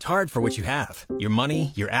worked hard for what you have. Your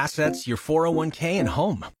money, your assets, your 401k, and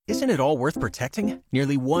home. Isn't it all worth protecting?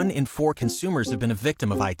 Nearly 1 in 4 consumers have been a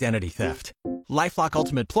victim of identity theft. LifeLock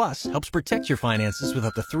Ultimate Plus helps protect your finances with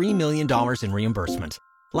up to $3 million in reimbursement.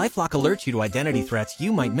 LifeLock alerts you to identity threats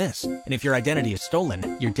you might miss. And if your identity is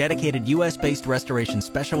stolen, your dedicated U.S.-based restoration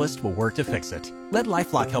specialist will work to fix it. Let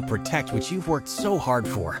LifeLock help protect what you've worked so hard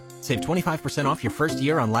for. Save 25% off your first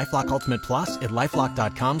year on LifeLock Ultimate Plus at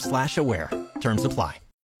LifeLock.com/aware. Terms apply.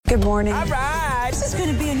 Good morning. All right. This is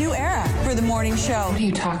going to be a new era for the morning show. What are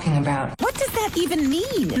you talking about? What does that even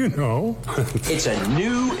mean? You know. It's a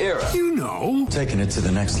new era. You know. Taking it to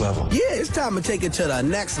the next level. Yeah, it's time to take it to the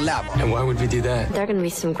next level. And why would we do that? There are going to be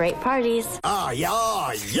some great parties. Oh,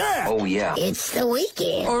 yeah, yeah. Oh, yeah. It's the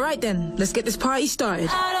weekend. All right, then. Let's get this party started.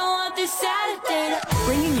 I don't want this Saturday.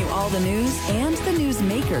 Bringing you all the news and the news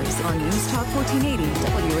makers on News Talk 1480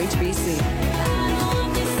 WHBC.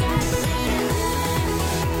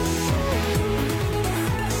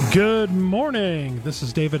 Good morning. This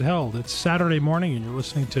is David Held. It's Saturday morning, and you're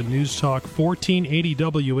listening to News Talk 1480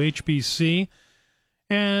 WHBC.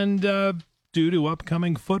 And due to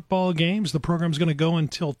upcoming football games, the program's going to go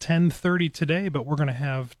until 10:30 today, but we're going to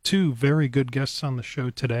have two very good guests on the show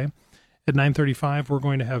today. At 9:35, we're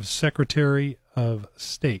going to have Secretary of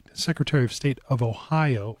State of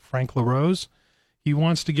Ohio, Frank LaRose. He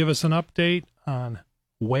wants to give us an update on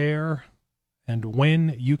where and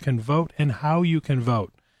when you can vote and how you can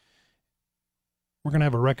vote. We're going to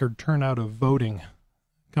have a record turnout of voting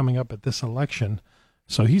coming up at this election.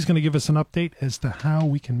 So he's going to give us an update as to how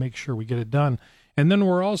we can make sure we get it done. And then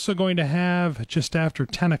we're also going to have, just after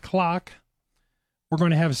 10 o'clock, we're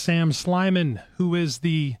going to have Sam Sliman, who is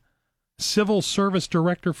the Civil Service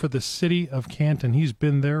Director for the city of Canton. He's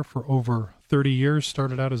been there for over 30 years,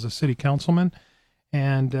 started out as a city councilman,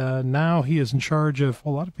 and now he is in charge of,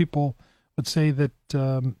 a lot of people would say that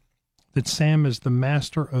that Sam is the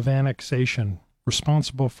master of annexation,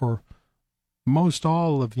 responsible for most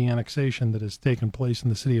all of the annexation that has taken place in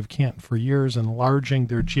the city of Canton for years, enlarging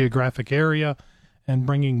their geographic area and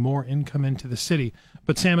bringing more income into the city.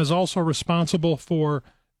 But Sam is also responsible for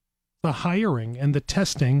the hiring and the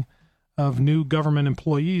testing of new government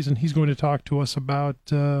employees, and he's going to talk to us about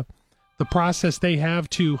the process they have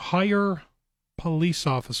to hire police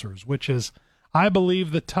officers, which is, I believe,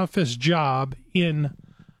 the toughest job in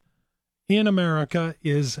America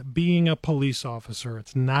is being a police officer.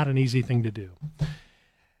 It's not an easy thing to do.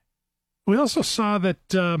 We also saw that,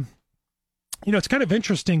 it's kind of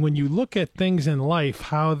interesting when you look at things in life,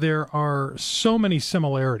 how there are so many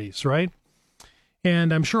similarities, right?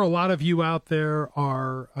 And I'm sure a lot of you out there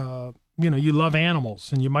are, you love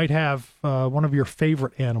animals, and you might have one of your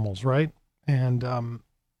favorite animals, right? And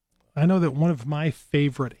I know that one of my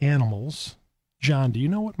favorite animals, John, do you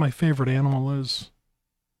know what my favorite animal is?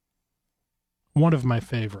 One of my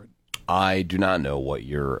favorite. I do not know what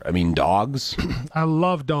dogs? I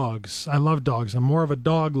love dogs. I'm more of a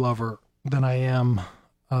dog lover than I am.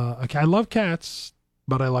 I love cats,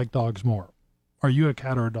 but I like dogs more. Are you a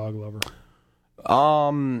cat or a dog lover?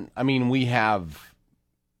 We have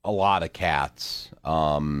a lot of cats,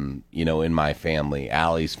 in my family.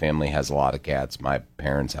 Allie's family has a lot of cats. My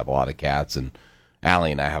parents have a lot of cats, and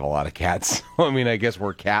Allie and I have a lot of cats. I guess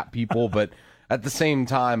we're cat people, but at the same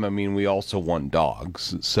time, we also want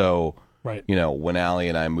dogs. So, right. When Allie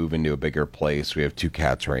and I move into a bigger place, we have 2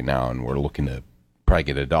 cats right now, and we're looking to probably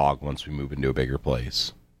get a dog once we move into a bigger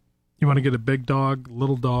place. You want to get a big dog,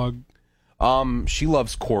 little dog? She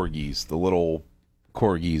loves corgis, the little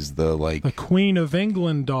corgis, the Queen of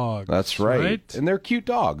England dogs. That's right. And they're cute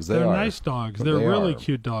dogs. They're nice dogs. They're really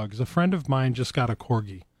cute dogs. A friend of mine just got a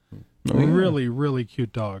corgi. Oh, yeah. Really, really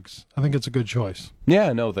cute dogs. I think it's a good choice.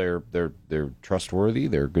 Yeah, no, they're trustworthy.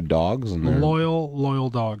 They're good dogs, and they're loyal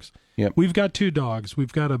dogs. Yep. We've got 2 dogs.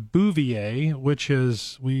 We've got a Bouvier, which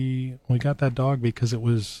is we got that dog because it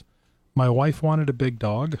was my wife wanted a big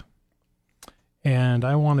dog, and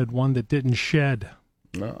I wanted one that didn't shed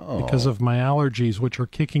because of my allergies, which are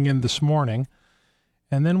kicking in this morning.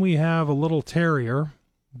 And then we have a little terrier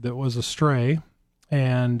that was a stray,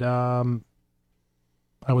 and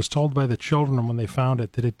I was told by the children when they found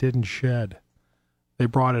it that it didn't shed. They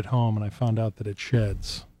brought it home, and I found out that it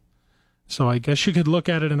sheds. So I guess you could look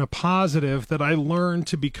at it in a positive that I learned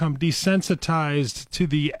to become desensitized to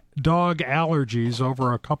the dog allergies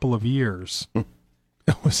over a couple of years.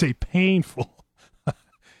 It was a painful...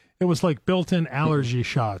 It was like built-in allergy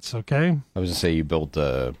shots, okay? I was going to say you built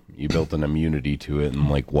an immunity to it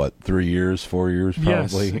in 3 years, 4 years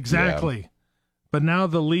probably? Yes, exactly. Yeah. But now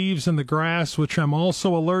the leaves and the grass, which I'm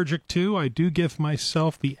also allergic to, I do give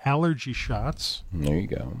myself the allergy shots. There you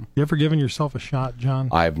go. You ever given yourself a shot, John?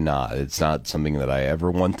 I've not. It's not something that I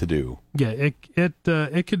ever want to do. Yeah,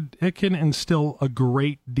 it can instill a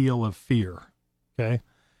great deal of fear. Okay,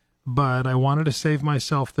 but I wanted to save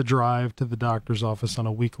myself the drive to the doctor's office on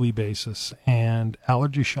a weekly basis, and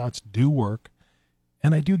allergy shots do work,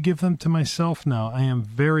 and I do give them to myself now. I am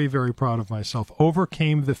very, very proud of myself.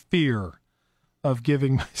 Overcame the fear of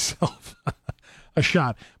giving myself a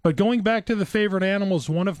shot. But going back to the favorite animals,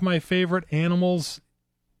 one of my favorite animals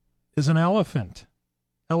is an elephant.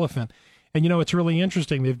 Elephant. And, it's really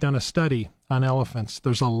interesting. They've done a study on elephants.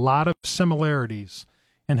 There's a lot of similarities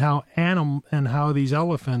in how these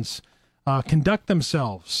elephants conduct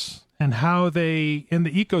themselves and how they, in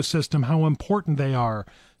the ecosystem, how important they are.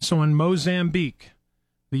 So in Mozambique,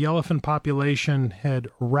 the elephant population had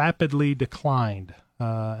rapidly declined.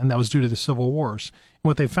 And that was due to the civil wars. And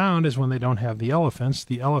what they found is when they don't have the elephants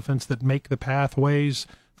that make the pathways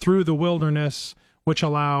through the wilderness, which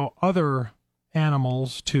allow other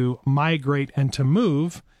animals to migrate and to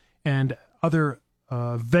move, and other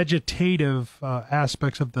vegetative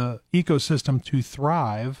aspects of the ecosystem to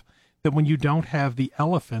thrive, that when you don't have the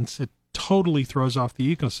elephants, it totally throws off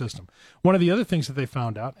the ecosystem. One of the other things that they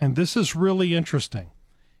found out, and this is really interesting,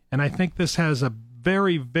 and I think this has a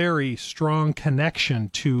very, very strong connection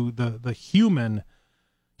to the human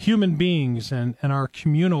beings and our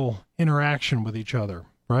communal interaction with each other,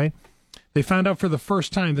 right? They found out for the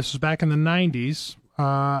first time, this was back in the 90s,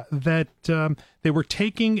 that they were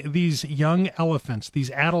taking these young elephants,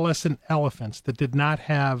 these adolescent elephants that did not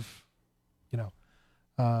have,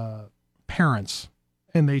 parents,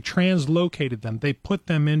 and they translocated them. They put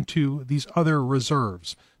them into these other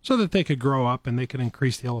reserves so that they could grow up and they could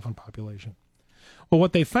increase the elephant population. Well,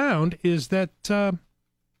 what they found is that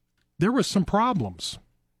there were some problems.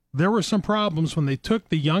 There were some problems when they took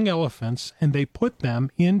the young elephants and they put them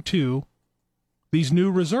into these new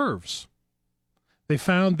reserves. They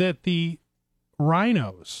found that the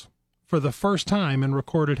rhinos, for the first time in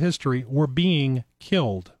recorded history, were being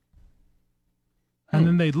killed. And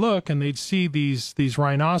then they'd look and they'd see these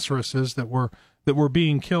rhinoceroses that were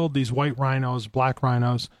being killed, these white rhinos, black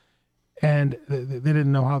rhinos, and they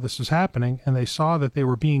didn't know how this was happening, and they saw that they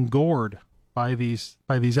were being gored by these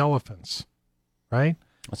elephants, right?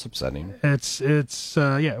 That's upsetting.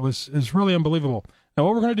 It was really unbelievable. Now,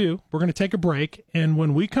 what we're going to do, we're going to take a break, and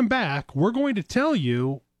when we come back, we're going to tell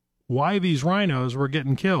you why these rhinos were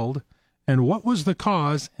getting killed, and what was the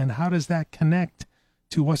cause, and how does that connect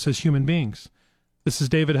to us as human beings. This is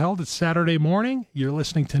David Held. It's Saturday morning. You're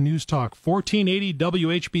listening to News Talk 1480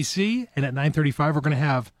 WHBC, and at 9:35, we're going to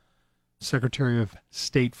have Secretary of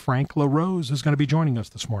State Frank LaRose is going to be joining us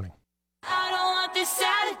this morning. I don't want this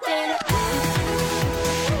Saturday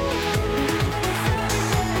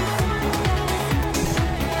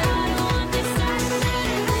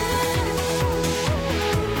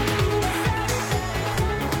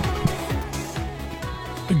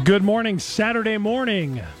Good morning, Saturday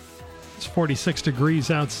morning. It's 46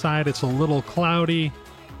 degrees outside. It's a little cloudy.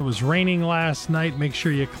 It was raining last night. Make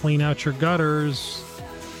sure you clean out your gutters.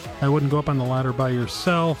 I wouldn't go up on the ladder by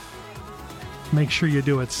yourself. Make sure you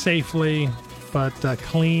do it safely, but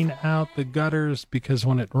clean out the gutters, because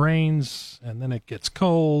when it rains and then it gets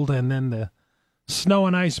cold and then the snow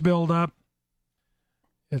and ice build up,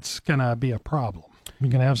 it's going to be a problem.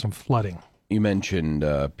 You're going to have some flooding. You mentioned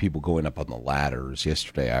people going up on the ladders.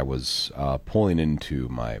 Yesterday I was pulling into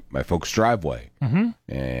my folks' driveway,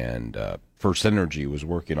 and First Energy was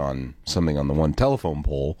working on something on the one telephone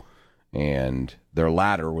pole, and their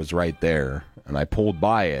ladder was right there, and I pulled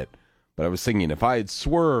by it, but I was thinking if I had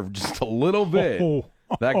swerved just a little bit,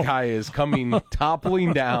 that guy is coming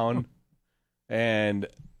toppling down, and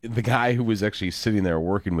the guy who was actually sitting there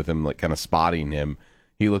working with him, like kind of spotting him,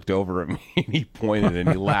 he looked over at me and he pointed and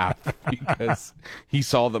he laughed because he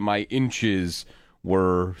saw that my inches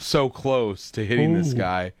were so close to hitting this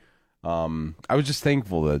guy. I was just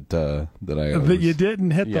thankful that you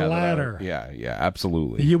didn't hit the ladder. Yeah,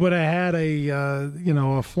 absolutely. You would have had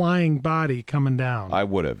a flying body coming down. I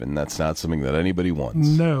would have, and that's not something that anybody wants.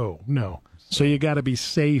 No. So you got to be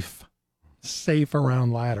safe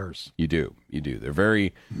around ladders. You do.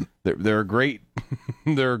 They're a great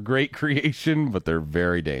they're a great creation, but they're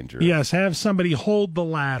very dangerous. Yes, have somebody hold the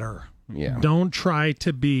ladder. Yeah. Don't try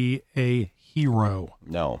to be a hero.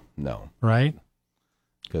 No. Right?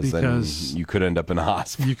 Because then you could end up in a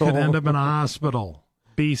hospital.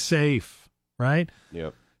 Be safe, right?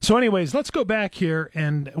 Yep. So anyways, let's go back here,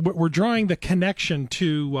 and we're drawing the connection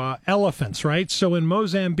to elephants, right? So in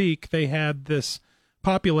Mozambique, they had this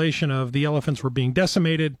population of the elephants were being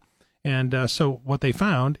decimated. And so what they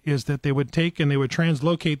found is that they would take and they would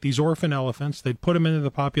translocate these orphan elephants. They'd put them into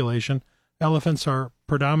the population. Elephants are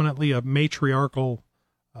predominantly a matriarchal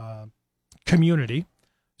community.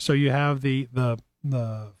 So you have the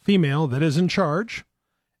female that is in charge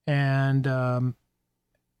and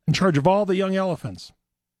in charge of all the young elephants.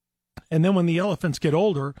 And then when the elephants get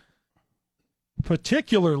older,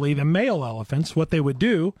 particularly the male elephants, what they would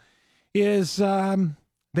do is they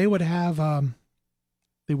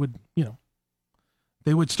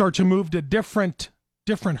would start to move to different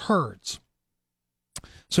herds.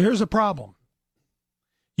 So here's the problem.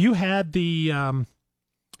 You had the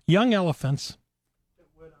young elephants.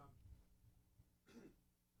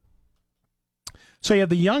 So you had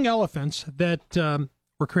the young elephants that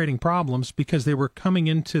were creating problems because they were coming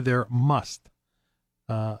into their musk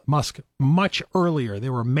much earlier. They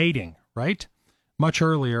were mating, right? Much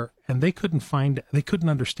earlier, and they couldn't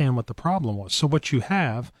understand what the problem was. So what you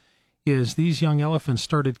have is these young elephants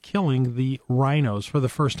started killing the rhinos for the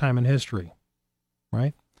first time in history,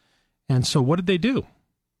 right? And so what did they do?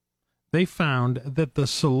 They found that the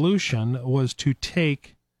solution was to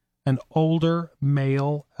take an older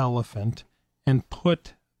male elephant and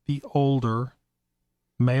put the older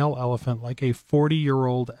male elephant, like a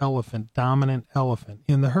 40-year-old elephant, dominant elephant,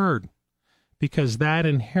 in the herd, because that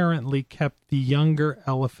inherently kept the younger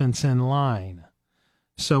elephants in line.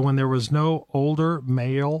 So when there was no older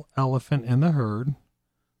male elephant in the herd,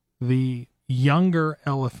 the younger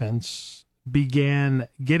elephants began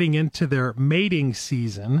getting into their mating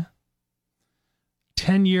season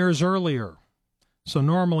 10 years earlier. So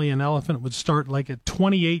normally an elephant would start like at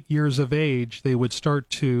 28 years of age, they would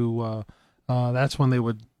start to, that's when they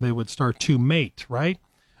would start to mate, right?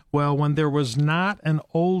 Well, when there was not an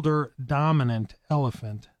older dominant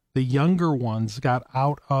elephant, the younger ones got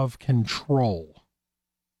out of control.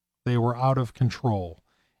 They were out of control.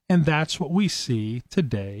 And that's what we see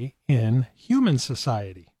today in human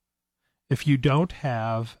society. If you don't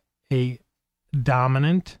have a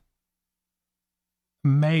dominant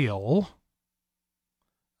male,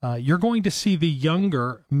 you're going to see the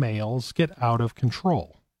younger males get out of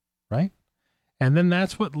control, right? And then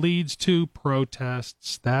that's what leads to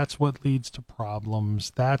protests. That's what leads to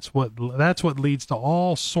problems. That's what leads to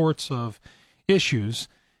all sorts of issues.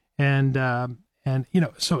 And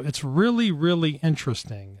so it's really, really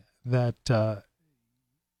interesting that,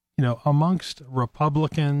 amongst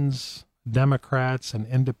Republicans, Democrats, and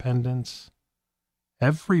independents,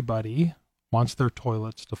 everybody wants their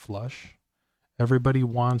toilets to flush. Everybody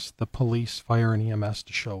wants the police, fire, and EMS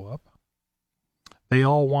to show up. They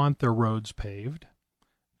all want their roads paved.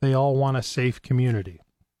 They all want a safe community.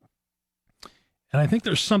 And I think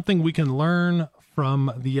there's something we can learn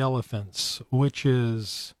from the elephants, which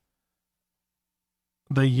is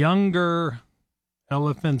the younger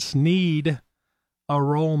elephants need a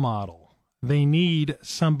role model. They need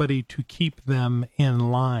somebody to keep them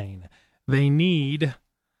in line. They need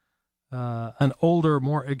an older,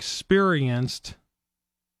 more experienced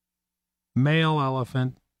male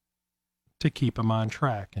elephant to keep them on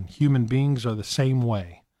track. And human beings are the same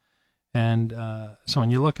way. And so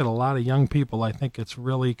when you look at a lot of young people, I think it's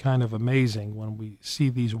really kind of amazing when we see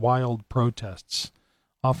these wild protests.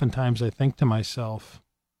 Oftentimes I think to myself,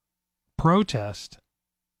 protest,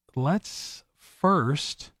 let's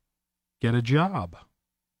first get a job.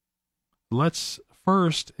 Let's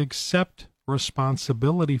first accept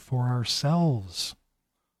responsibility for ourselves,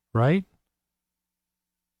 right?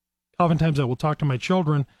 Oftentimes I will talk to my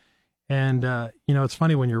children, and, it's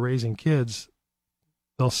funny when you're raising kids,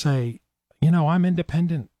 they'll say, I'm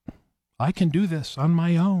independent. I can do this on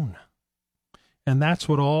my own. And that's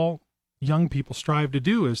what all young people strive to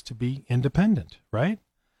do, is to be independent, right?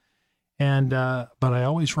 And, but I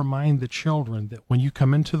always remind the children that when you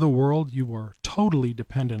come into the world, you are totally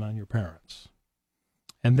dependent on your parents.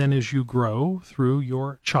 And then as you grow through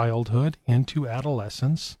your childhood into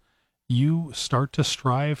adolescence, you start to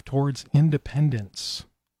strive towards independence.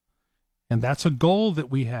 And that's a goal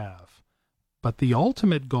that we have. But the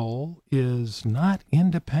ultimate goal is not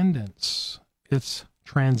independence. It's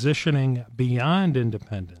transitioning beyond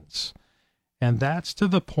independence. And that's to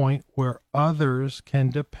the point where others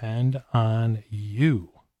can depend on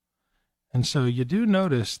you. And so you do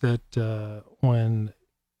notice that when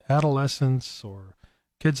adolescents or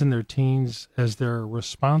kids in their teens, as their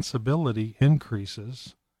responsibility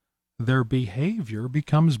increases, their behavior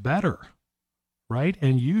becomes better, right?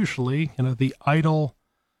 And usually, the idle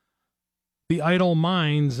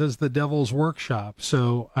minds is the devil's workshop.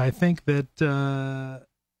 So I think that the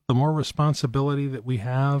more responsibility that we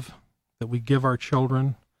have, that we give our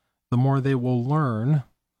children, the more they will learn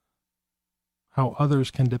how others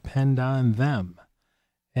can depend on them.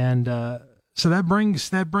 And so that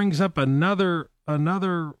brings up another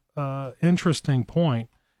interesting point.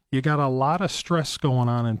 You got a lot of stress going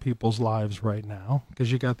on in people's lives right now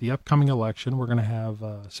because you got the upcoming election. We're going to have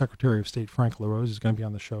Secretary of State Frank LaRose is going to be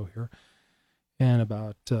on the show here in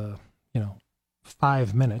about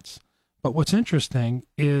 5 minutes. But what's interesting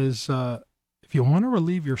is if you want to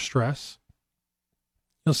relieve your stress,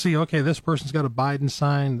 you'll see, okay, this person's got a Biden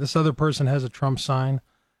sign, this other person has a Trump sign.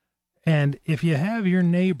 And if you have your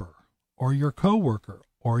neighbor or your coworker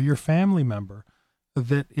or your family member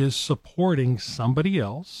that is supporting somebody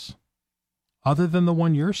else other than the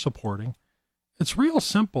one you're supporting, it's real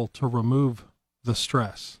simple to remove the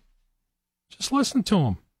stress. Just listen to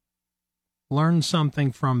them. Learn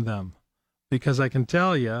something from them. Because I can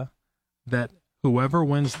tell you that whoever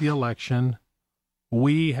wins the election,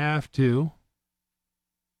 we have to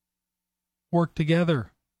work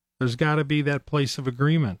together. There's got to be that place of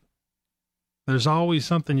agreement. There's always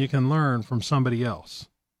something you can learn from somebody else.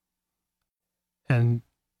 And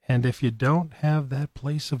if you don't have that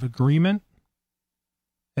place of agreement,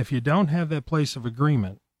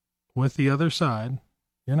 with the other side,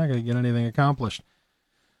 you're not going to get anything accomplished.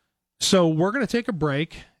 So we're going to take a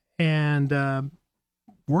break, and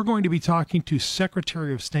we're going to be talking to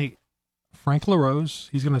Secretary of State Frank LaRose.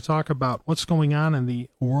 He's going to talk about what's going on in the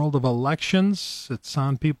world of elections. It's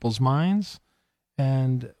on people's minds,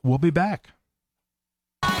 and we'll be back.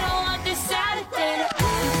 I don't want this Saturday to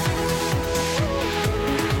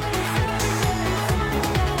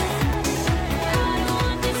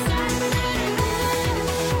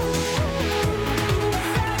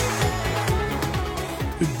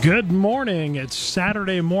Good morning. It's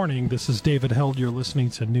Saturday morning. This is David Held. You're listening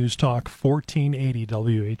to News Talk 1480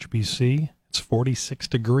 WHBC. It's 46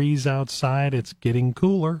 degrees outside. It's getting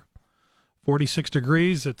cooler. 46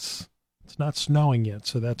 degrees. It's not snowing yet,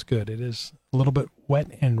 so that's good. It is a little bit wet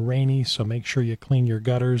and rainy, so make sure you clean your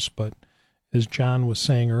gutters. But as John was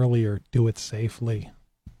saying earlier, do it safely.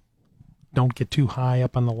 Don't get too high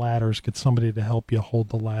up on the ladders. Get somebody to help you hold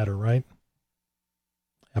the ladder, right?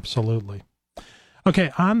 Absolutely.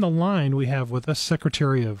 Okay, on the line we have with us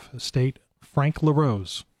Secretary of State Frank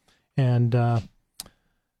LaRose. And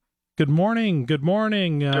good morning,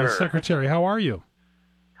 Secretary. How are you?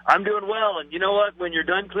 I'm doing well, and you know what? When you're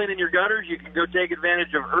done cleaning your gutters, you can go take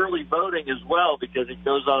advantage of early voting as well, because it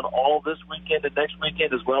goes on all this weekend and next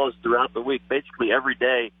weekend, as well as throughout the week. Basically, every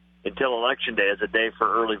day until Election Day is a day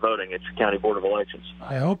for early voting at your County Board of Elections.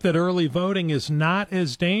 I hope that early voting is not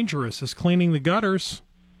as dangerous as cleaning the gutters.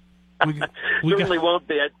 Certainly won't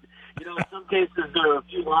be. In some cases there are a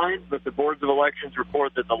few lines, but the boards of elections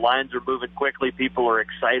report that the lines are moving quickly. People are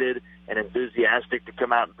excited and enthusiastic to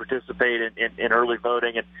come out and participate in early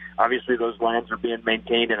voting. And obviously those lines are being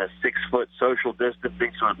maintained in a 6-foot social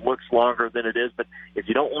distancing, so it looks longer than it is. But if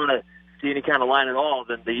you don't want to see any kind of line at all,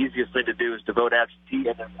 then the easiest thing to do is to vote absentee.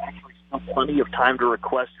 And there's actually still plenty of time to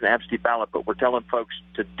request an absentee ballot, but we're telling folks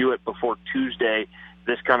to do it before Tuesday,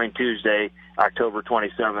 this coming Tuesday, October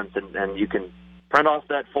 27th, and you can print off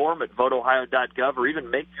that form at voteohio.gov or even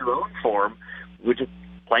make your own form, which is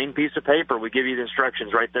a plain piece of paper. We give you the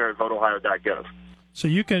instructions right there at voteohio.gov. So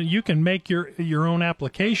you can make your own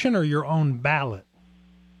application or your own ballot?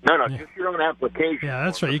 No, just your own application. Yeah,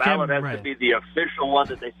 that's right. The ballot has to be the official one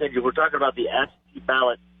that they send you. We're talking about the absentee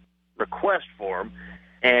ballot request form,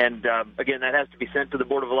 and again, that has to be sent to the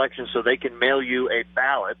Board of Elections so they can mail you a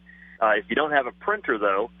ballot. If you don't have a printer,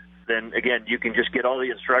 though, then, again, you can just get all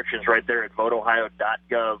the instructions right there at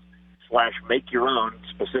voteohio.gov/make-your-own.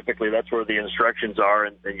 Specifically, that's where the instructions are,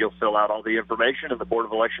 and you'll fill out all the information, and the Board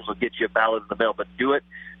of Elections will get you a ballot in the mail. But do it.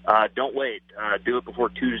 Don't wait. Do it before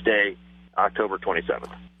Tuesday, October 27th.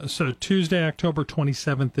 So Tuesday, October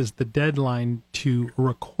 27th is the deadline to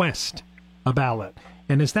request a ballot.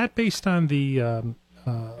 And is that based on the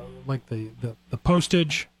the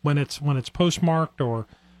postage when it's postmarked, or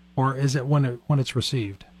is it when it's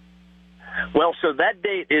received? Well, so that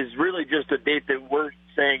date is really just a date that we're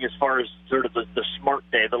saying as far as sort of the smart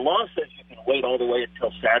day. The law says you can wait all the way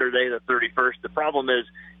until Saturday, the 31st. The problem is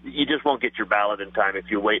you just won't get your ballot in time if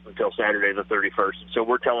you wait until Saturday, the 31st. And so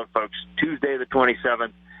we're telling folks Tuesday, the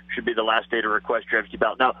 27th, should be the last day to request your absentee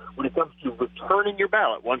ballot. Now, when it comes to returning your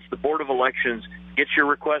ballot, once the Board of Elections gets your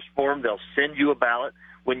request form, they'll send you a ballot.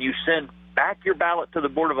 When you send back your ballot to the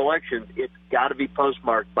Board of Elections, it's got to be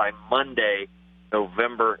postmarked by Monday,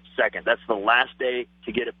 November 2nd. That's the last day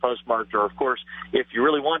to get it postmarked. Or, of course, if you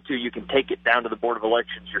really want to, you can take it down to the Board of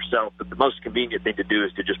Elections yourself. But the most convenient thing to do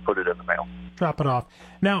is to just put it in the mail. Drop it off.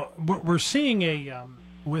 Now, we're seeing a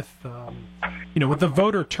with the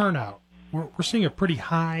voter turnout, we're seeing a pretty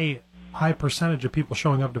high percentage of people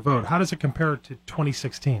showing up to vote. How does it compare to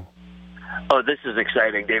 2016? Oh, this is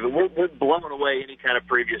exciting, David. We're blowing away any kind of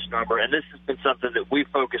previous number, and this has been something that we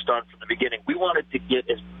focused on from the beginning. We wanted to get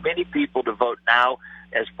as many people to vote now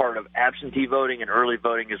as part of absentee voting and early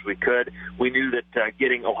voting as we could. We knew that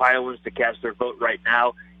getting Ohioans to cast their vote right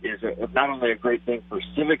now is not only a great thing for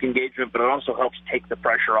civic engagement, but it also helps take the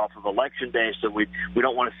pressure off of Election Day, so we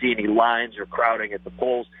don't want to see any lines or crowding at the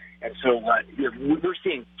polls. And so we're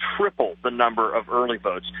seeing triple the number of early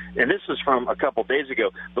votes. And this is from a couple days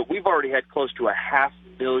ago, but we've already had close to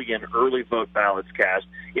 500,000 early vote ballots cast.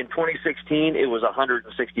 In 2016, it was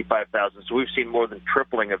 165,000. So we've seen more than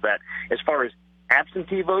tripling of that. As far as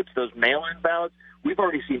absentee votes, those mail-in ballots, we've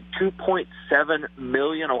already seen 2.7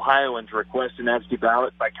 million Ohioans request an absentee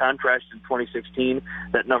ballot. By contrast, in 2016,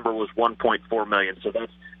 that number was 1.4 million. So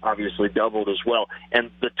that's obviously doubled as well. And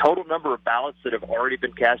the total number of ballots that have already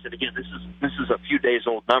been cast, and again, this is a few days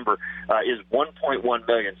old number, is 1.1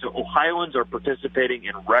 million. So Ohioans are participating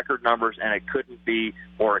in record numbers, and it couldn't be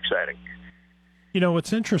more exciting.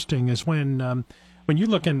 What's interesting is when you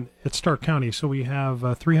look at Stark County, so we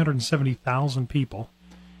have 370,000 people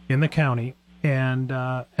in the county, and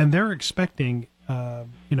they're expecting a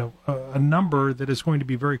number that is going to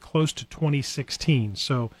be very close to 2016.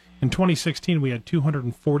 So in 2016, we had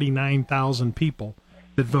 249,000 people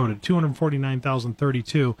that voted,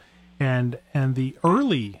 249,032, and the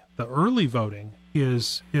early voting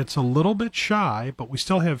it's a little bit shy, but we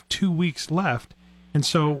still have 2 weeks left, and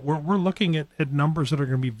so we're looking at numbers that are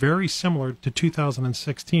going to be very similar to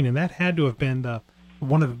 2016, and that had to have been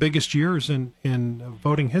one of the biggest years in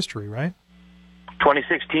voting history, right?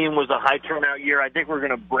 2016 was a high turnout year. I think we're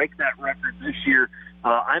going to break that record this year.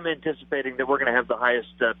 I'm anticipating that we're going to have the highest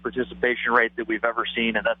participation rate that we've ever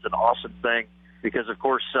seen, and that's an awesome thing because, of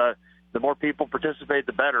course, the more people participate,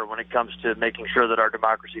 the better when it comes to making sure that our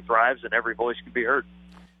democracy thrives and every voice can be heard.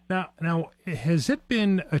 Now, has it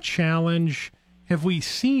been a challenge? Have we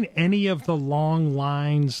seen any of the long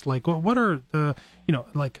lines? Like, what are the,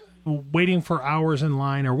 like waiting for hours in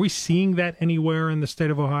line? Are we seeing that anywhere in the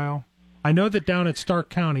state of Ohio? I know that down at Stark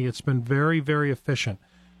County, it's been very, very efficient.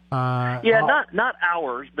 Not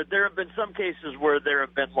hours, but there have been some cases where there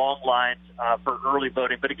have been long lines for early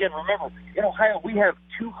voting. But again, remember, in Ohio, we have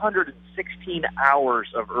 216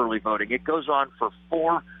 hours of early voting. It goes on for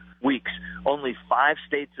 4 weeks. Only 5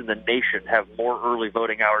 states in the nation have more early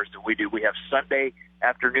voting hours than we do. We have Sunday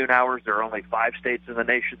afternoon hours. There are only 5 states in the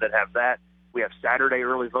nation that have that. We have Saturday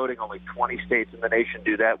early voting. Only 20 states in the nation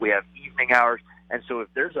do that. We have evening hours. And so if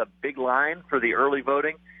there's a big line for the early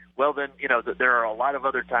voting, well, then, there are a lot of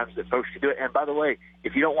other times that folks can do it. And by the way,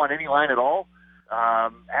 if you don't want any line at all,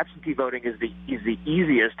 absentee voting is the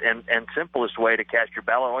easiest and simplest way to cast your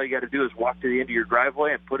ballot. All you got to do is walk to the end of your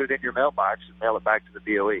driveway and put it in your mailbox and mail it back to the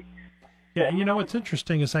BOE. Yeah, what's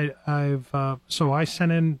interesting is I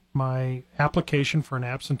sent in my application for an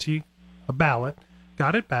absentee ballot,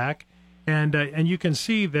 got it back, and you can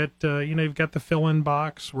see that you've got the fill-in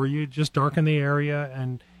box where you just darken the area,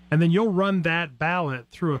 and then you'll run that ballot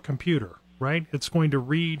through a computer, right? It's going to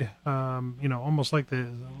read, almost like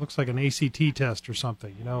looks like an ACT test or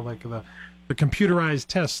something, like the computerized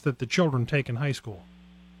tests that the children take in high school.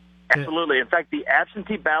 Absolutely. In fact, the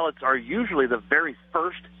absentee ballots are usually the very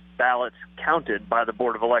first ballots counted by the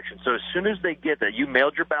Board of Elections. So as soon as they get that, you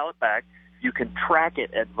mailed your ballot back, you can track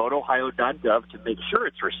it at voteohio.gov to make sure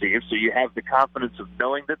it's received, so you have the confidence of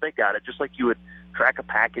knowing that they got it, just like you would track a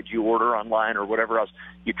package you order online or whatever else.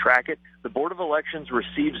 You track it. The Board of Elections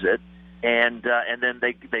receives it, and then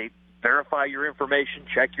they verify your information,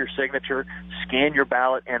 check your signature, scan your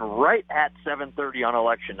ballot, and right at 7:30 on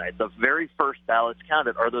Election night, the very first ballots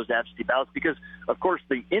counted are those absentee ballots because, of course,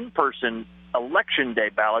 the in-person Election Day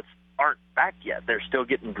ballots aren't back yet. They're still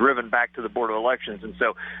getting driven back to the Board of Elections, and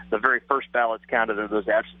so the very first ballots counted are those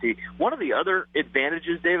absentee. One of the other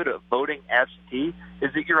advantages, David, of voting absentee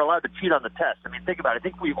is that you're allowed to cheat on the test. I mean, think about it. I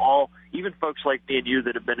think we've all, even folks like me and you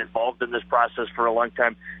that have been involved in this process for a long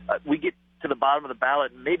time, we get to the bottom of the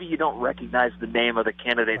ballot, and maybe you don't recognize the name of the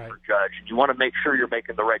candidate for judge, and you want to make sure you're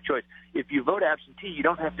making the right choice. If you vote absentee, you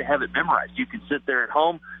don't have to have it memorized. You can sit there at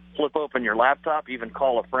home, flip open your laptop, even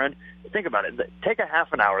call a friend. Think about it. Take a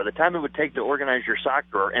half an hour, the time it would take to organize your sock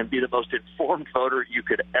drawer, and be the most informed voter you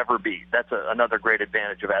could ever be. That's another great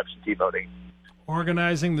advantage of absentee voting.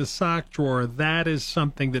 Organizing the sock drawer, that is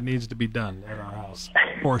something that needs to be done at our house,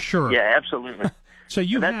 for sure. Yeah, absolutely. So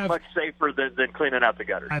that's much safer than cleaning out the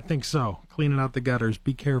gutters. I think so. Cleaning out the gutters.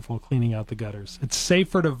 Be careful cleaning out the gutters. It's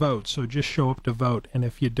safer to vote, so just show up to vote. And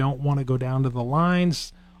if you don't want to go down to the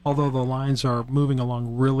lines, although the lines are moving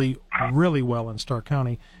along really, really well in Stark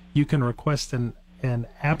County, you can request an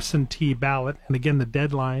absentee ballot. And again, the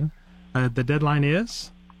deadline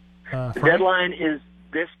is? The deadline is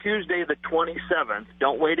this Tuesday, the 27th.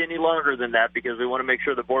 Don't wait any longer than that because we want to make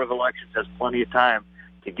sure the Board of Elections has plenty of time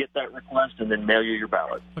to get that request and then mail you your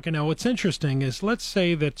ballot. Okay, now what's interesting is, let's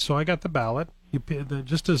say that, so I got the ballot,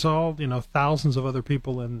 just as all, thousands of other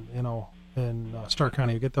people in Stark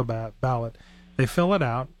County get the ballot, they fill it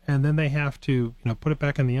out, and then they have to, put it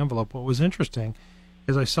back in the envelope. What was interesting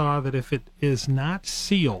is I saw that if it is not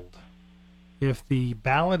sealed, if the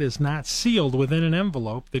ballot is not sealed within an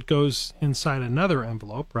envelope that goes inside another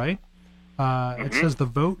envelope, right? It says the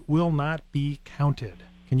vote will not be counted.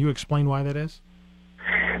 Can you explain why that is?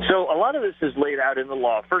 So a lot of this is laid out in the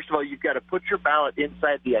law. First of all, you've got to put your ballot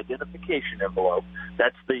inside the identification envelope.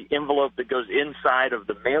 That's the envelope that goes inside of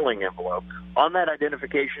the mailing envelope. On that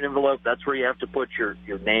identification envelope, that's where you have to put your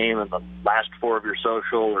name and the last four of your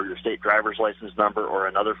social or your state driver's license number or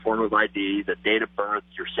another form of ID, the date of birth,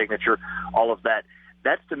 your signature, all of that.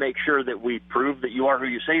 That's to make sure that we prove that you are who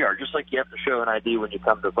you say you are, just like you have to show an ID when you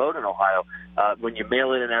come to vote in Ohio. When you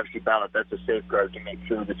mail in an absentee ballot, that's a safeguard to make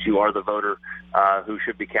sure that you are the voter who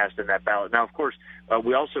should be casting that ballot. Now, of course,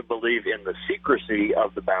 we also believe in the secrecy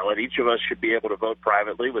of the ballot. Each of us should be able to vote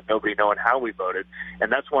privately with nobody knowing how we voted,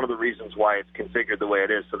 and that's one of the reasons why it's configured the way it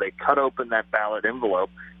is. So they cut open that ballot envelope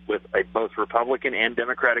with both Republican and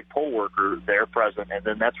Democratic poll worker there present, and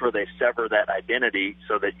then that's where they sever that identity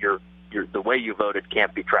so that the way you voted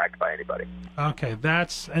can't be tracked by anybody. Okay,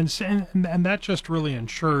 and that just really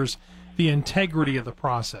ensures the integrity of the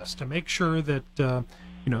process to make sure that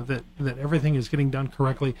that everything is getting done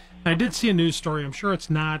correctly. And I did see a news story. I'm sure it's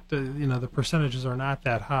not the percentages are not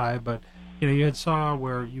that high, but you had saw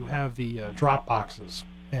where you have the drop boxes,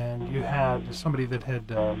 and you had somebody that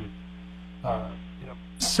had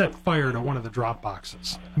set fire to one of the drop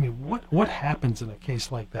boxes. I mean, what happens in a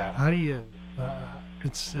case like that? How do you?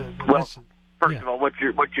 First of all, what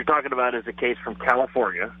you're talking about is a case from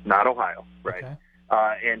California, not Ohio, right? Okay.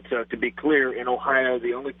 And so, to be clear, in Ohio,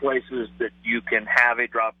 the only places that you can have a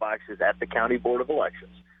drop box is at the County Board of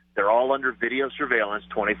Elections. They're all under video surveillance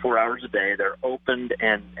 24 hours a day. They're opened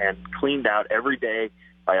and cleaned out every day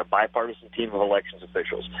by a bipartisan team of elections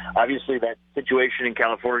officials. Obviously, that situation in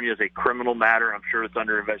California is a criminal matter. I'm sure it's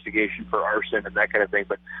under investigation for arson and that kind of thing.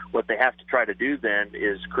 But what they have to try to do then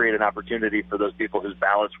is create an opportunity for those people whose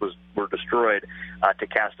ballots were destroyed to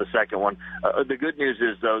cast a second one. The good news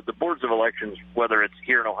is, though, the boards of elections, whether it's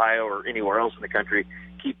here in Ohio or anywhere else in the country,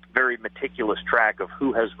 keep very meticulous track of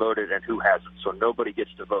who has voted and who hasn't. So nobody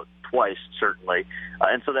gets to vote twice, certainly.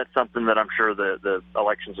 And so that's something that I'm sure the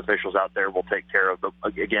elections officials out there will take care of. But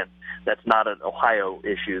again, that's not an Ohio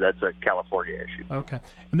issue. That's a California issue. Okay.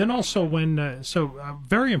 And then also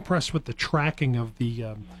very impressed with the tracking of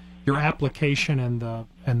the your application and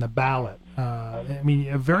the ballot. I mean,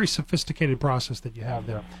 a very sophisticated process that you have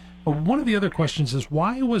there. But one of the other questions is,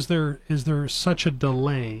 is there such a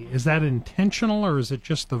delay? Is that intentional, or is it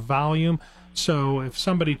just the volume? So if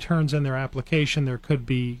somebody turns in their application, there could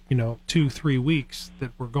be 2-3 weeks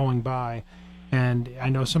that were going by, and I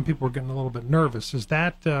know some people are getting a little bit nervous. Is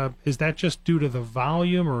that just due to the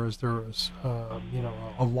volume, or is there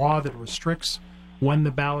a law that restricts when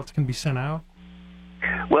the ballots can be sent out?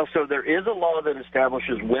 Well, so there is a law that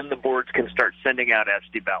establishes when the boards can start sending out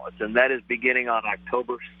absentee ballots, and that is beginning on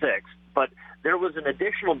October 6th. But there was an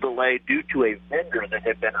additional delay due to a vendor that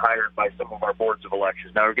had been hired by some of our boards of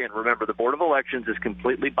elections. Now, again, remember, the Board of Elections is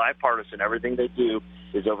completely bipartisan. Everything they do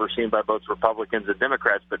is overseen by both Republicans and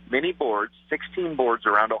Democrats. But many boards, 16 boards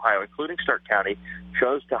around Ohio, including Stark County,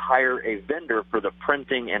 chose to hire a vendor for the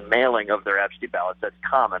printing and mailing of their absentee ballots. That's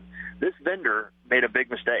common. This vendor made a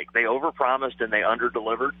big mistake. They overpromised and they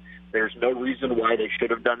underdelivered. There's no reason why they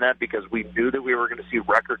should have done that, because we knew that we were going to see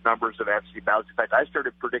record numbers of absentee ballots. In fact, I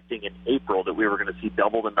started predicting in April that we were going to see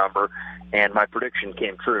double the number, and my prediction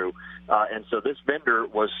came true. And so this vendor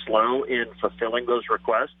was slow in fulfilling those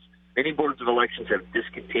requests. Many boards of elections have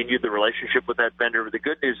discontinued the relationship with that vendor. But the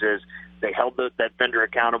good news is they held that vendor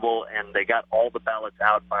accountable, and they got all the ballots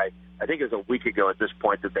out by, I think it was a week ago at this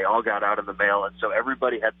point, that they all got out in the mail. And so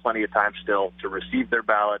everybody had plenty of time still to receive their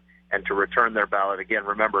ballot and to return their ballot. Again,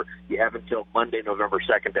 remember, you have until Monday, November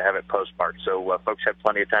 2nd to have it postmarked. So folks have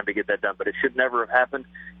plenty of time to get that done. But it should never have happened,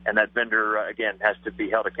 and that vendor, again, has to be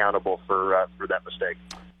held accountable for that mistake.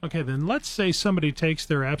 Okay, then let's say somebody takes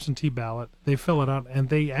their absentee ballot, they fill it out, and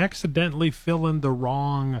they accidentally fill in the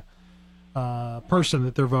wrong person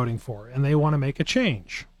that they're voting for, and they want to make a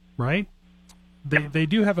change, right? They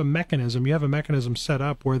do have a mechanism. You have a mechanism set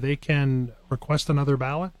up where they can request another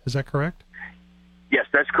ballot. Is that correct? Yes,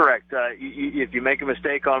 that's correct. If you make a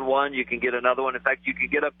mistake on one, you can get another one. In fact, you can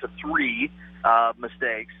get up to 3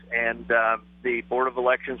 mistakes, and the Board of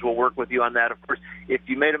Elections will work with you on that. Of course, if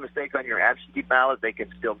you made a mistake on your absentee ballot, they can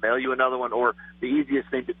still mail you another one, or the easiest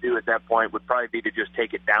thing to do at that point would probably be to just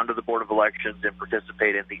take it down to the Board of Elections and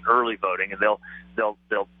participate in the early voting, and they'll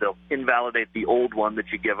invalidate the old one that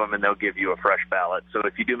you give them, and they'll give you a fresh ballot. So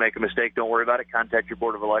if you do make a mistake, don't worry about it. Contact your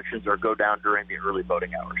Board of Elections or go down during the early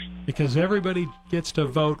voting hours. Because everybody gets to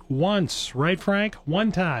vote once, right, Frank?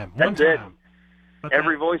 One time. That's it.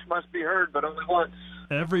 Every voice must be heard, but only once.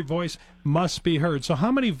 Every voice must be heard. So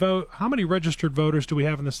how many registered voters do we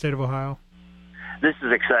have in the state of Ohio? This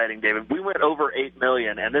is exciting, David. We went over 8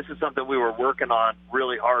 million, and this is something we were working on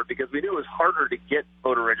really hard because we knew it was harder to get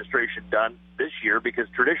voter registration done this year because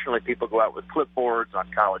traditionally people go out with clipboards on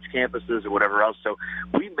college campuses or whatever else. So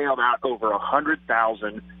we mailed out over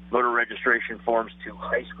 100,000 voter registration forms to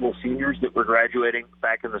high school seniors that were graduating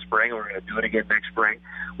back in the spring. We're going to do it again next spring.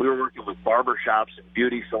 We were working with barber shops and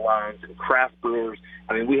beauty salons and craft brewers.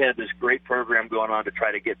 I mean, we had this great program going on to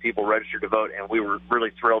try to get people registered to vote, and we were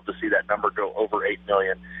really thrilled to see that number go over 8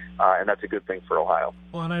 million, and that's a good thing for Ohio.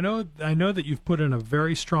 Well, and I know that you've put in a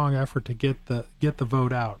very strong effort to get the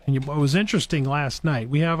vote out. And what was interesting last night,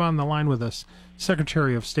 we have on the line with us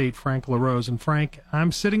Secretary of State Frank LaRose. And Frank,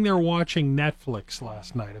 I'm sitting there watching Netflix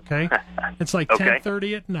last night, okay? It's like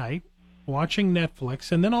 10:30 at night, watching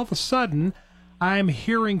Netflix, and then all of a sudden I'm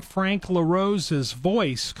hearing Frank LaRose's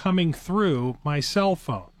voice coming through my cell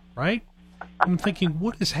phone, right? I'm thinking,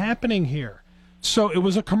 what is happening here? So it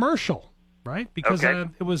was a commercial, right? Because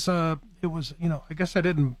it was, I guess I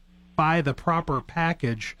didn't buy the proper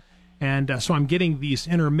package, and so I'm getting these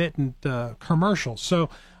intermittent commercials. So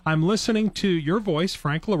I'm listening to your voice,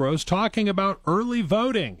 Frank LaRose, talking about early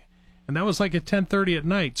voting, and that was like at 10:30 at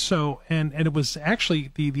night. So, and it was actually,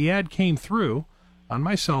 the ad came through on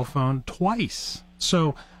my cell phone twice.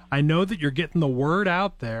 So I know that you're getting the word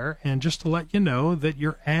out there, and just to let you know that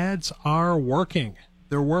your ads are working.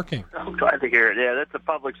 They're working. I'm glad to hear it. Yeah, that's a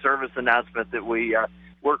public service announcement that we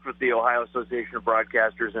worked with the Ohio Association of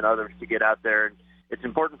Broadcasters and others to get out there. And it's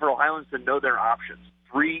important for Ohioans to know their options.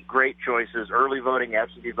 3 great choices: early voting,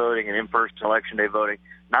 absentee voting, and in-person election day voting.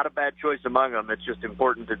 Not a bad choice among them. It's just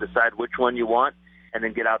important to decide which one you want, and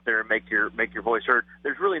then get out there and make your voice heard.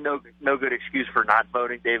 There's really no good excuse for not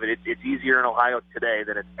voting, David. It's easier in Ohio today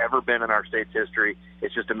than it's ever been in our state's history.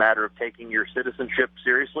 It's just a matter of taking your citizenship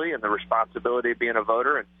seriously and the responsibility of being a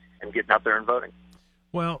voter and getting out there and voting.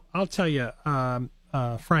 Well, I'll tell you,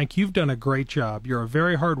 Frank, you've done a great job. You're a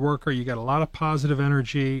very hard worker. You got a lot of positive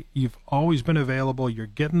energy. You've always been available. You're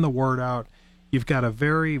getting the word out. You've got a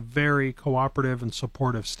very, very cooperative and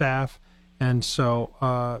supportive staff. And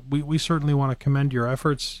so we certainly want to commend your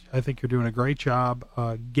efforts. I think you're doing a great job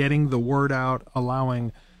getting the word out,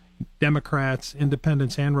 allowing Democrats,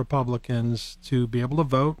 independents, and Republicans to be able to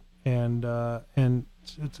vote, and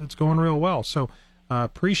it's going real well. So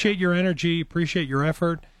appreciate your energy, appreciate your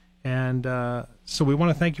effort, and so we want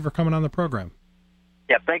to thank you for coming on the program.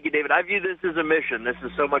 Yeah, thank you, David. I view this as a mission. This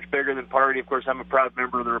is so much bigger than party. Of course, I'm a proud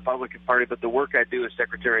member of the Republican Party, but the work I do as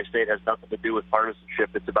Secretary of State has nothing to do with partisanship.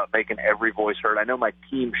 It's about making every voice heard. I know my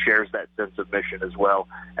team shares that sense of mission as well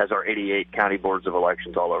as our 88 county boards of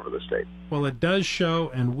elections all over the state. Well, it does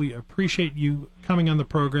show, and we appreciate you coming on the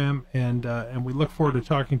program, and we look forward to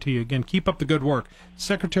talking to you again. Keep up the good work.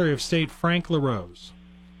 Secretary of State Frank LaRose.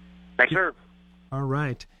 Thanks, sir. All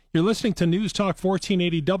right. You're listening to News Talk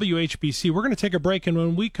 1480 WHBC. We're going to take a break, and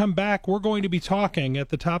when we come back, we're going to be talking at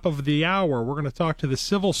the top of the hour. We're going to talk to the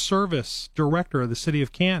Civil Service Director of the City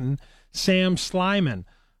of Canton, Sam Sliman.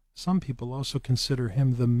 Some people also consider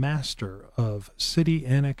him the master of city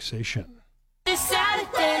annexation.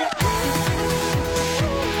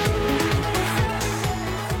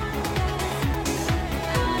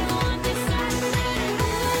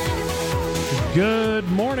 Good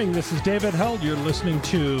morning. This is David Held. You're listening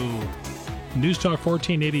to News Talk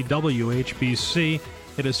 1480 WHBC.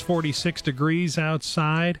 It is 46 degrees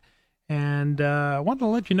outside, and I want to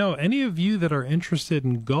let you know, any of you that are interested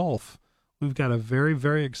in golf, we've got a very,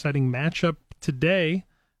 very exciting matchup today.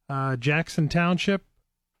 Jackson Township,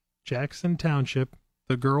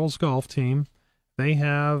 the girls' golf team, they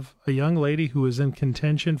have a young lady who is in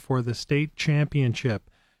contention for the state championship.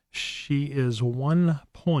 She is 1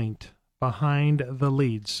 point behind the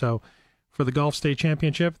lead. So for the golf state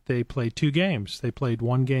championship, they played 2 games. They played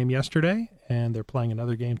 1 game yesterday, and they're playing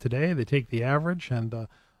another game today. They take the average, and the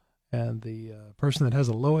person that has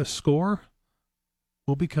the lowest score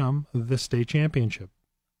will become the state champion.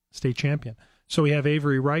 So we have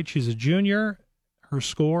Avery Wright. She's a junior. Her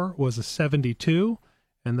score was a 72,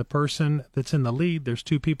 And the person that's in the lead, there's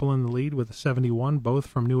two people in the lead with a 71, both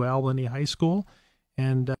from New Albany High School.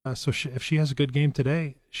 And so if she has a good game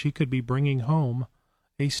today, she could be bringing home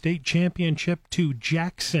a state championship to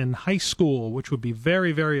Jackson High School, which would be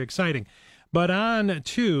very, very exciting. But on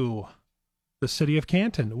to the city of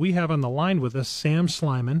Canton. We have on the line with us Sam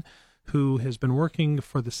Sliman, who has been working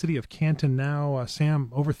for the city of Canton now,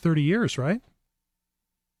 Sam, over 30 years, right?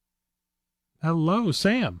 Hello,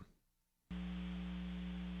 Sam.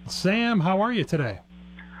 Sam, how are you today?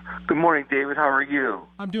 Good morning, David. How are you?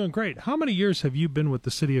 I'm doing great. How many years have you been with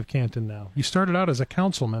the city of Canton now? You started out as a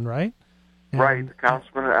councilman, right? Right, the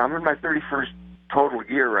councilman. I'm in my 31st total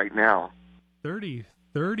year right now.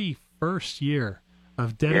 31st year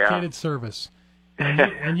of dedicated service.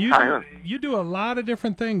 And you do a lot of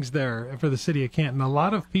different things there for the city of Canton. A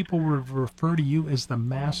lot of people refer to you as the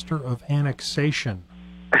master of annexation.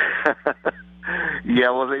 Yeah,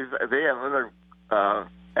 well, they have other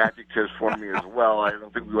adjectives for me as well. I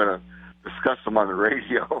don't think we want to discuss them on the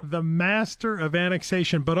radio. The master of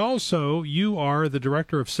annexation, but also you are the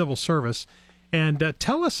director of civil service. And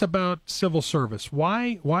tell us about civil service.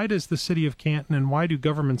 Why does the city of Canton and why do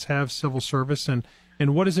governments have civil service, and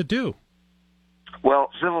what does it do?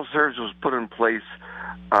 Well, civil service was put in place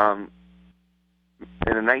in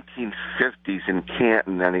the 1950s in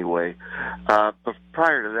Canton anyway. But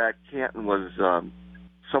prior to that, Canton was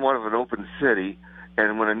somewhat of an open city,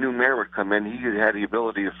 and when a new mayor would come in, he had the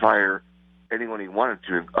ability to fire anyone he wanted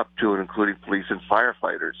to, up to and including police and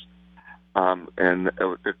firefighters. And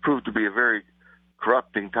it proved to be a very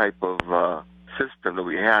corrupting type of system that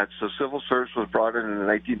we had. So civil service was brought in the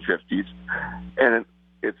 1950s, and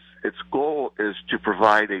its goal is to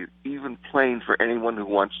provide an even plane for anyone who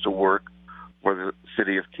wants to work for the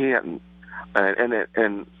city of Canton,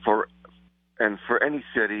 and for any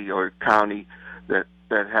city or county that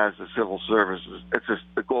has a civil services. It's just,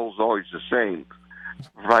 the goal is always the same: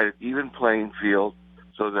 provide an even playing field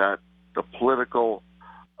so that the political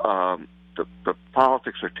the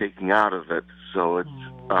politics are taking out of it. So it's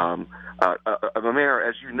a mayor,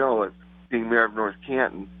 as you know, being mayor of North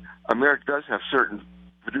Canton, a mayor does have certain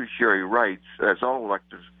fiduciary rights, as all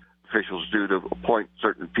elected officials do, to appoint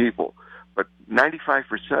certain people. But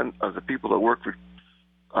 95% of the people that work for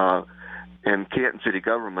in Canton city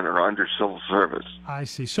government are under civil service. I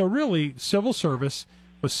see. So really, civil service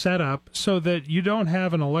was set up so that you don't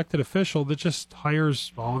have an elected official that just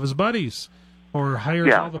hires all of his buddies or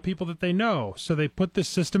hires all the people that they know. So they put this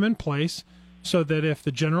system in place so that if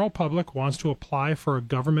the general public wants to apply for a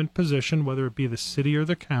government position, whether it be the city or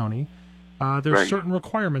the county, there's certain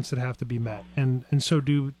requirements that have to be met. And so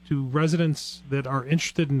do residents that are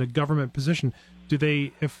interested in a government position, do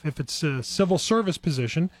they, if it's a civil service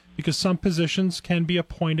position, because some positions can be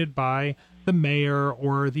appointed by the mayor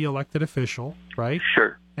or the elected official, right?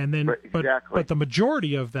 Sure. And then, but the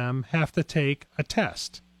majority of them have to take a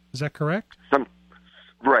test. Is that correct?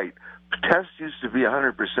 Right. Tests used to be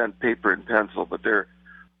 100% paper and pencil, but they're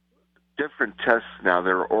different tests now.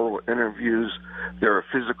 There are oral interviews. There are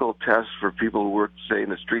physical tests for people who work, say, in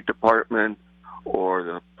the street department or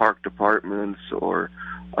the park departments or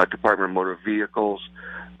Department of Motor Vehicles.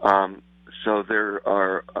 So there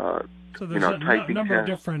are, so there's a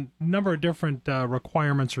number of different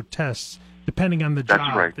requirements or tests depending on the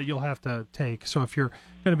job that you'll have to take. So if you're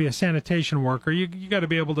going to be a sanitation worker, you got to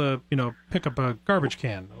be able to, pick up a garbage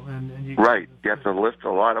can. And you have to lift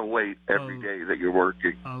a lot of weight every day that you're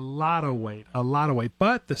working. A lot of weight.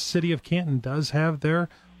 But the city of Canton does have their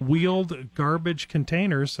wheeled garbage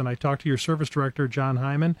containers, and I talked to your service director, John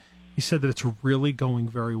Hyman. He said that it's really going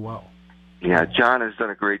very well. Yeah, John has done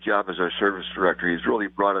a great job as our service director. He's really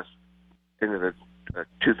brought us into the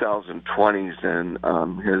 2020s, and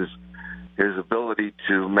his ability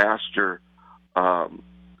to master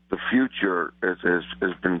the future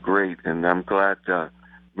has been great, and I'm glad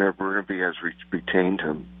Mayor Burnaby has retained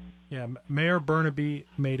him. Yeah, Mayor Burnaby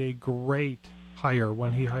made a great hire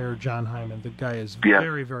when he hired John Hyman. The guy is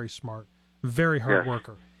very, very smart, very hard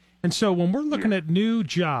worker. And so when we're looking at new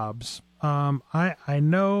jobs, I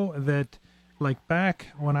know that, like back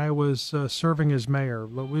when I was serving as mayor,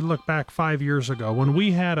 we look back 5 years ago, when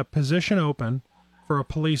we had a position open for a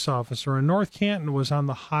police officer, and North Canton was on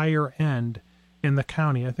the higher end in the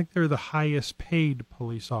county. I think they're the highest paid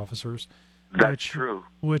police officers. That's true.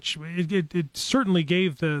 Which it certainly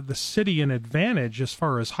gave the city an advantage as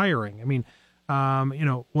far as hiring. I mean,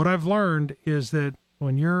 what I've learned is that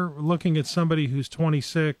when you're looking at somebody who's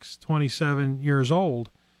 26, 27 years old,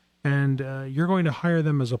 and you're going to hire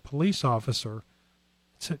them as a police officer,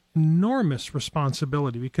 it's an enormous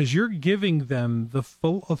responsibility because you're giving them the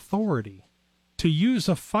full authority to use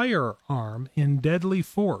a firearm in deadly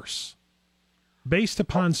force based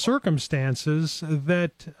upon circumstances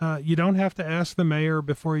that you don't have to ask the mayor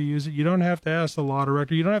before you use it. You don't have to ask the law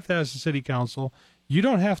director. You don't have to ask the city council. You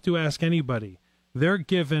don't have to ask anybody. They're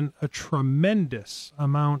given a tremendous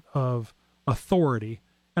amount of authority,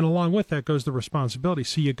 and along with that goes the responsibility.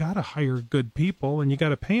 So you got to hire good people, and you got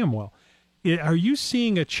to pay them well. Are you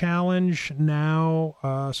seeing a challenge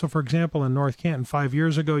now? So, for example, in North Canton, 5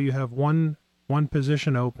 years ago, you have one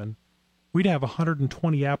position open. We'd have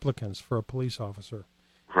 120 applicants for a police officer.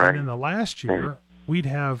 Right. And in the last year, we'd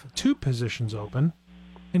have 2 positions open,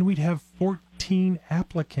 and we'd have 14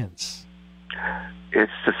 applicants.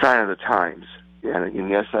 It's the sign of the times. And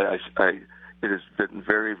yes, it has been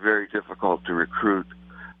very, very difficult to recruit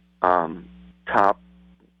top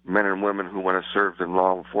men and women who want to serve in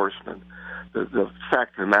law enforcement. The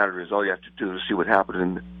fact of the matter is, all you have to do is see what happened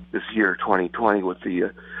in this year, 2020, with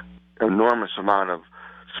the enormous amount of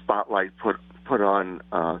spotlight put on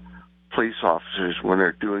police officers when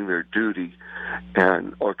they're doing their duty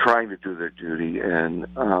or trying to do their duty, and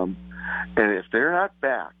if they're not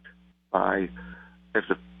backed by, if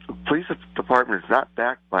the police department is not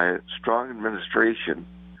backed by a strong administration,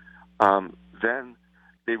 then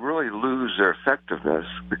they really lose their effectiveness,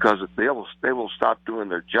 because they will stop doing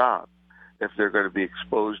their job if they're going to be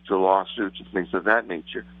exposed to lawsuits and things of that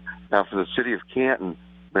nature. Now, for the city of Canton,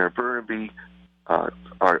 Mayor Burnaby,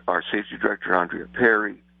 our safety director, Andrea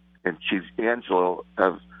Perry, and Chief Angelo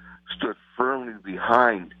have stood firmly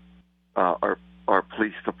behind our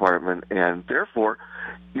police department, and therefore,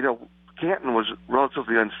 Canton was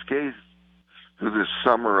relatively unscathed through this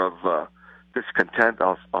summer of discontent,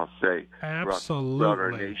 I'll say, Absolutely. throughout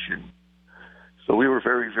our nation. So we were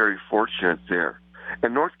very, very fortunate there.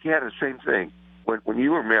 And North Canton, the same thing. When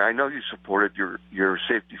you were mayor, I know you supported your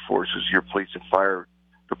safety forces, your police and fire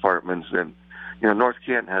departments, and North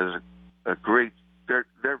Canton has a great their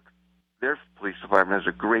police department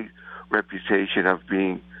has a great reputation of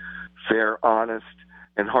being fair, honest,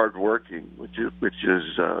 and hardworking, which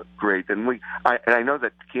is great. And I know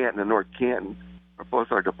that Canton and North Canton,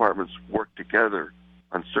 both our departments, work together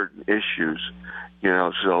on certain issues.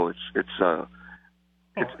 So it's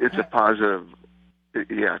a positive.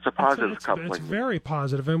 Yeah, it's a positive coupling. It's very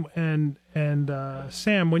positive. And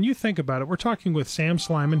Sam, when you think about it, we're talking with Sam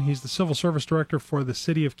Sliman. He's the Civil Service Director for the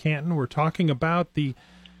City of Canton. We're talking about the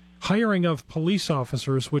hiring of police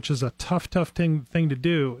officers, which is a tough thing to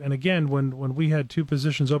do. And again, when we had 2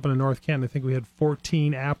 positions open in North Canton, I think we had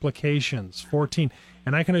 14 applications. 14.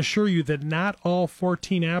 And I can assure you that not all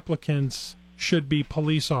 14 applicants should be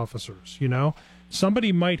police officers,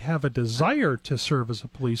 Somebody might have a desire to serve as a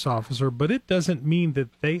police officer, but it doesn't mean that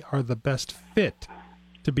they are the best fit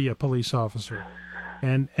to be a police officer.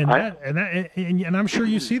 And I'm sure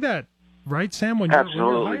you see that, right, Sam, when you're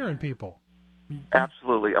hiring people.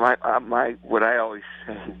 Absolutely. What I always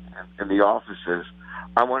say in the office is,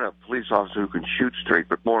 I want a police officer who can shoot straight,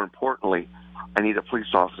 but more importantly, I need a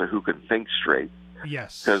police officer who can think straight.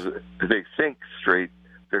 Yes. Because if they think straight,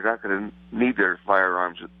 they're not going to need their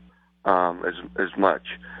firearms as much.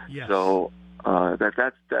 Yes. So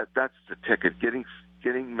that's the ticket. Getting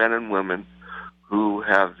men and women who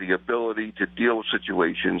have the ability to deal with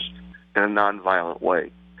situations in a nonviolent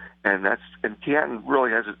way, and Canton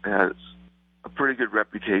really has a pretty good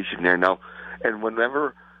reputation there now. And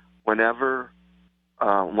whenever one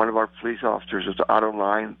of our police officers is out of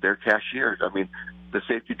line, they're cashiered. I mean, the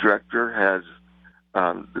safety director has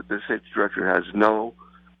no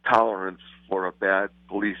tolerance for a bad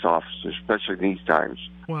police officer, especially in these times.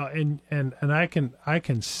 Well, and I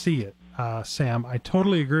can see it, Sam. I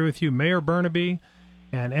totally agree with you. Mayor Burnaby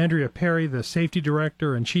and Andrea Perry, the safety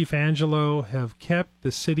director, and Chief Angelo have kept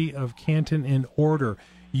the city of Canton in order.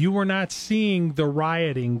 You were not seeing the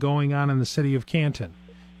rioting going on in the city of Canton.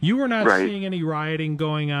 You were not seeing any rioting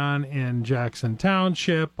going on in Jackson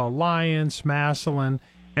Township, Alliance, Massillon.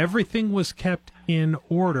 Everything was kept in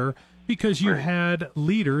order because you had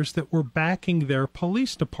leaders that were backing their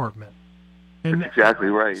police department. And that's exactly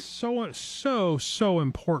right. So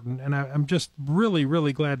important, and I'm just really,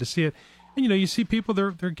 really glad to see it. And, you see people,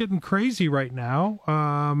 they're getting crazy right now.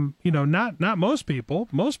 Not most people.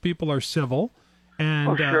 Most people are civil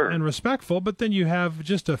and respectful, but then you have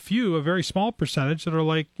just a very small percentage that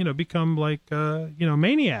are become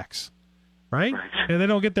maniacs, right? And they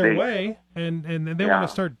don't get their way, and they want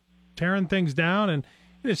to start tearing things down, and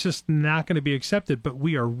it's just not going to be accepted. But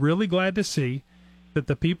we are really glad to see that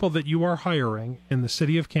the people that you are hiring in the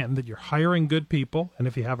city of Canton, that you're hiring good people, and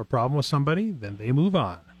if you have a problem with somebody, then they move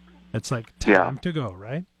on. It's like time to go,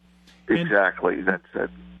 right? Exactly. That's it.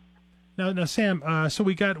 Now, Sam. So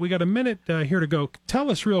we got a minute here to go.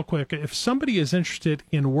 Tell us real quick, if somebody is interested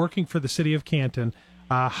in working for the city of Canton,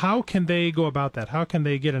 how can they go about that? How can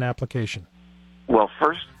they get an application? Well,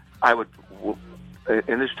 first, I would,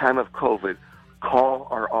 in this time of COVID, call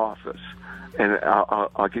our office, and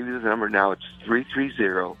I'll give you the number now. It's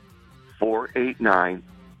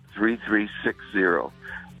 330-489-3360.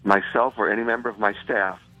 Myself or any member of my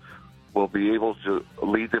staff will be able to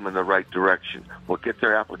lead them in the right direction. We'll get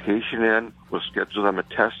their application in, we'll schedule them a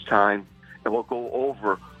test time, and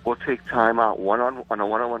we'll take time out on a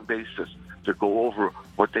one-on-one basis to go over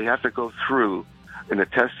what they have to go through in the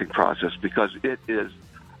testing process, because it is,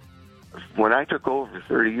 when I took over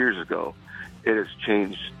 30 years ago, it has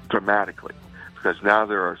changed dramatically, because now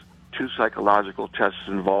there are 2 psychological tests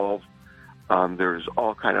involved. There's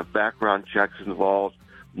all kind of background checks involved,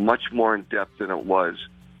 much more in depth than it was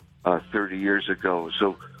 30 years ago.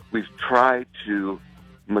 So we've tried to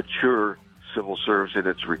mature civil service in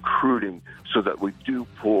its recruiting so that we do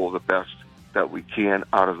pull the best that we can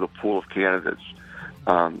out of the pool of candidates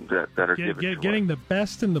that are given to getting us. the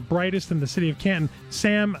best and the brightest in the city of Canton.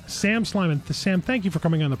 Sam Sliman. Sam, thank you for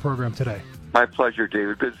coming on the program today. My pleasure,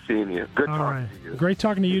 David. Good seeing you. Good talking to you. Great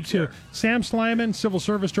talking to you, too. Care. Sam Sliman, Civil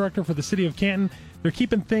Service Director for the City of Canton. They're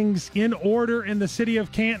keeping things in order in the City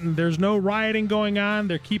of Canton. There's no rioting going on.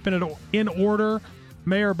 They're keeping it in order.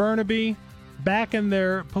 Mayor Burnaby backing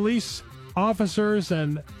their police officers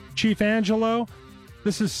and Chief Angelo.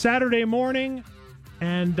 This is Saturday morning,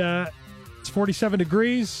 and it's 47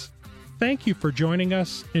 degrees. Thank you for joining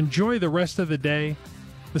us. Enjoy the rest of the day.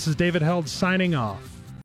 This is David Held signing off.